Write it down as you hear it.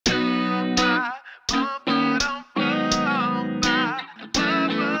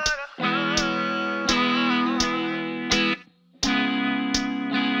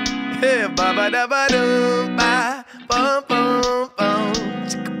ba ba da ba dum ba bum bum bum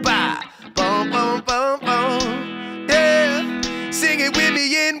chicka ba bum bum bum bum. Yeah, sing it with me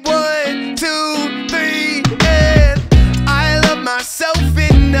in 1, 2, 3. And I love myself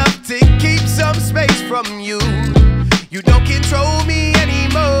enough to keep some space from you. You don't control me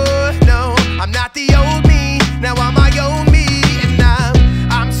anymore. No, I'm not the old me. Now I'm my own me, and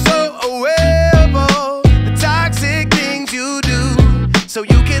I'm so aware of all the toxic things you do. So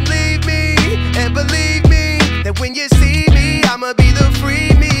you can leave me and believe me that when you see me, I'ma be the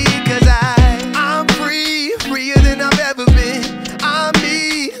free me. Cause I'm free, freer than I've ever been. I'm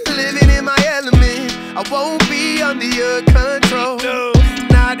me, living in my element. I won't be under your control, no,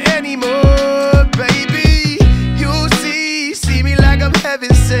 not anymore, baby. You'll see me like I'm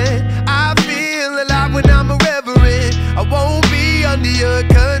heaven sent. I feel alive when I'm irreverent. I won't be under your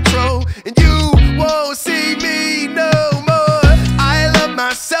control, and you won't see me no more. I love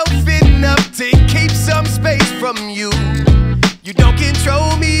myself enough to keep some space from you. You don't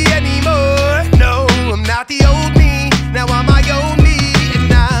control me anymore. No, I'm not the old me. Now I'm my own me,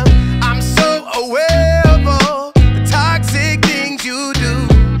 and I'm so aware of all the toxic things you do.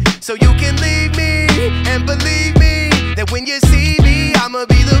 So you can leave me and believe me that when you see me, I'ma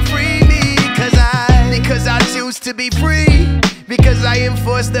be the free me. Because I choose to be free. Because I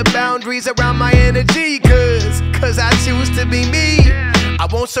enforce the boundaries around my energy. Cause I choose to be me. I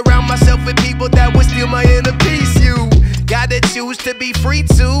won't surround myself with people that will steal my inner peace. You gotta choose to be free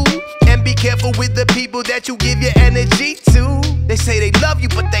too. And be careful with the people that you give your energy to. They say they love you,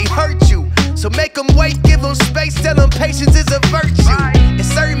 but they hurt you. So make them wait, give them space, tell them patience is a virtue. And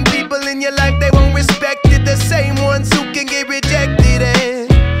certain people in your life, they won't respect it. The same ones who can get rejected. And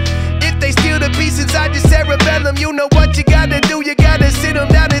if they steal the peace inside your cerebellum, you know what you gotta do. You gotta sit them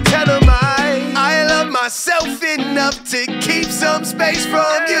down and tell them I love myself enough to keep some space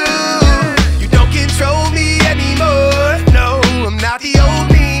from you. You don't control me anymore. No, I'm not the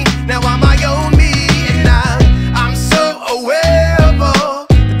old me. Now I'm my own me, and I'm so aware of all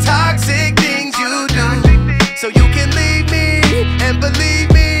the toxic things you do. So you can leave me and believe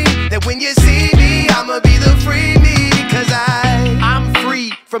me that when you see me, I'ma be the free me. Cause I'm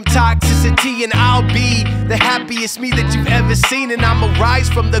free from toxicity, and I'll be the happiest me that you've ever seen. And I'ma rise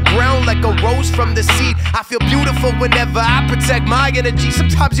from the ground like a rose from the seed. I feel beautiful whenever I protect my energy.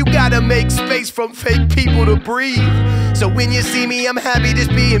 Sometimes you gotta make space from fake people to breathe. So when you see me, I'm happy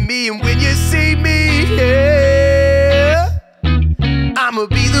just being me. And when you see me, yeah, I'ma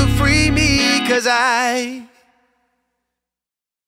be the free me. Cause